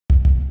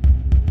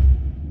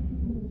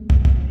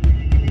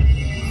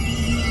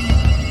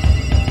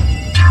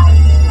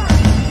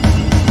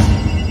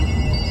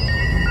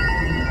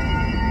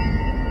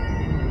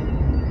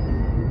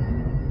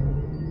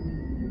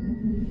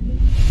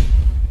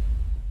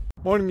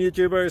Morning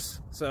YouTubers.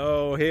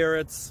 So here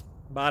it's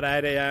about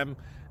 8 a.m.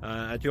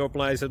 At your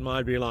place it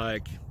might be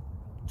like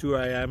 2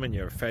 a.m. and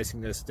you're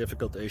facing this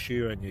difficult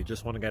issue and you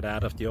just want to get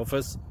out of the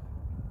office.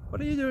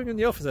 What are you doing in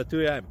the office at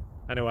 2 a.m.?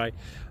 Anyway,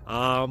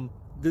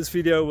 this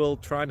video will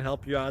try and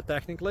help you out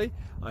technically.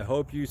 I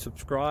hope you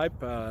subscribe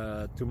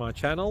to my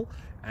channel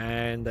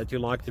and that you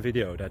like the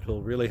video. That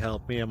will really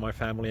help me and my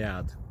family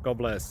out. God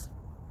bless.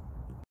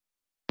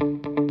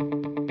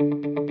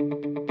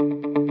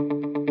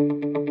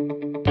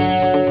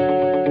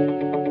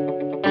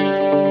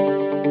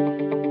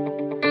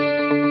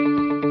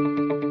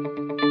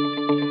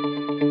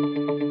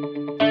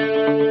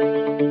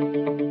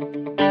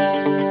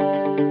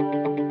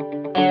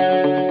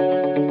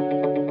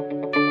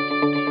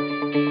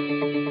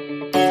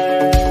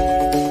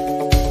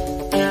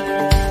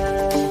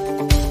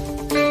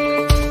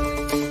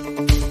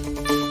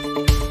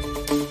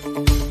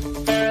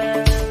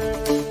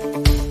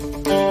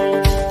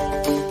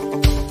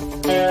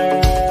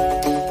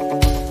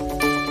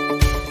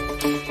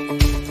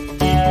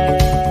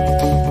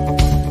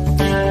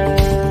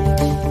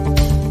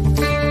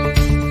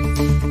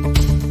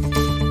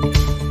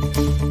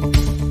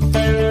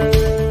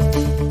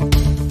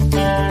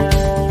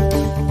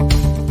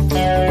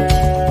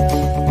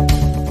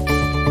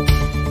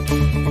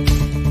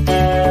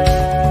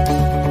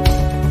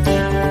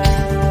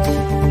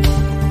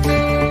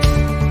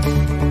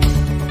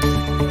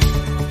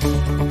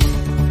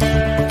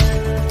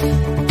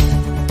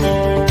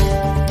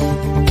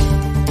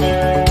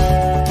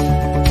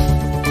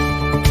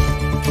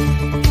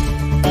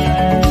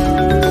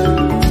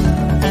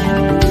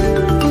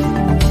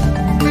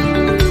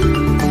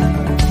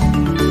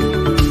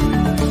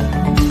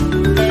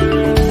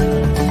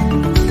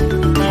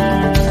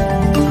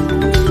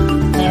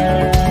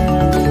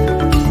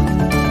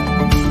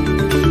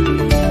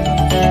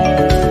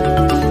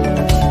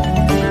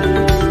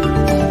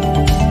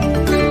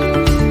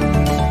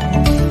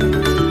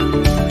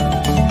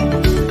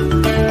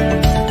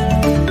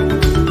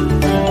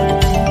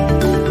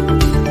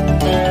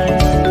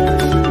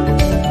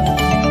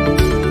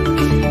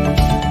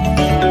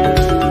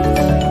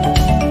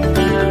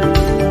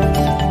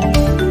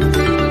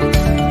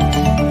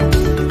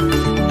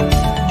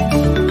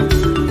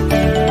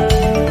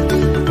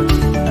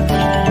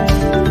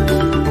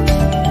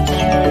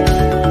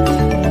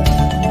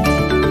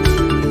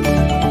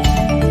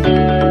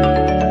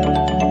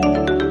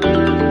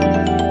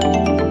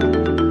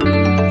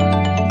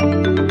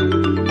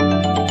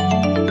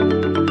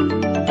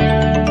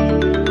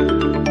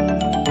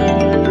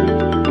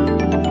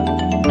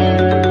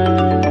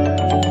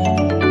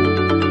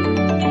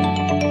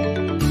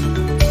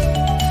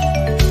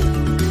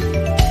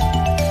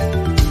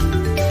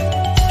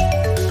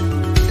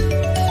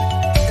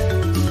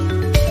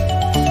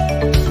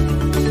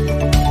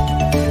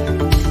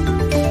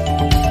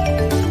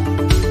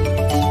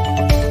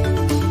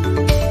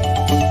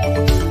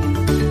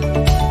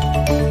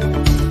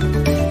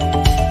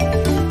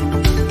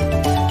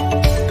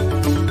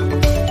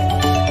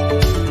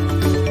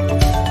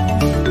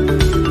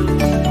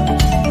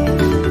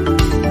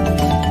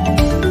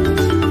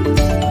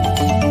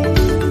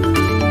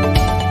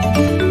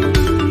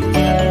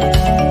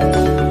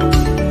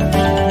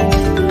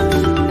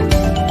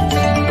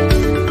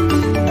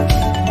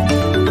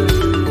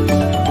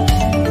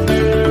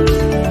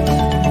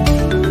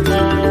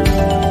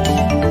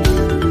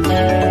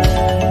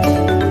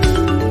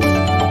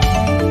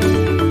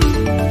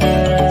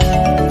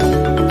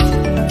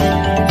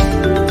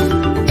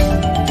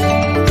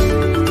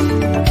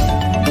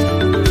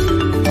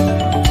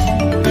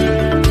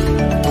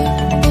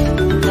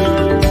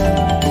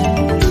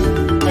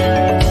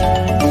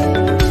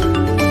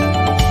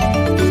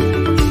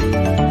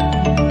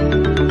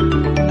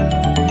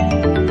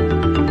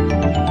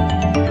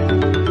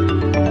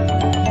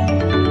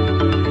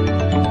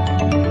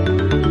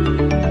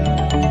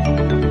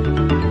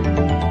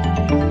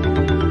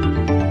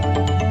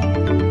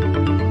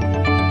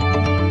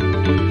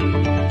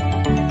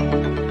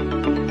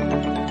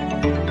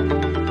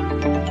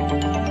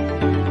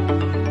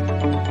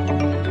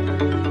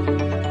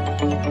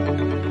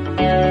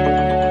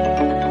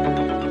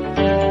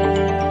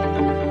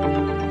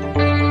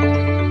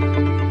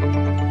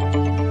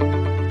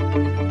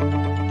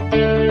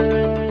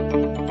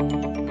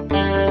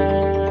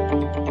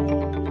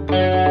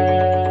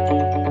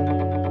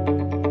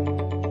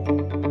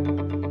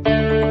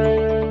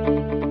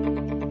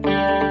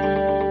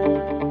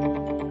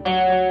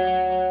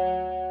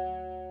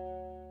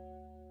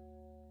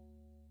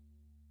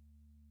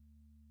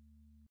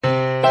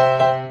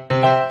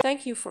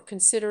 Thank you for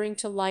considering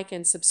to like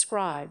and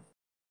subscribe.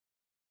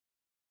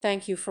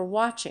 Thank you for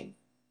watching.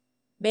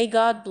 May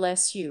God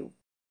bless you.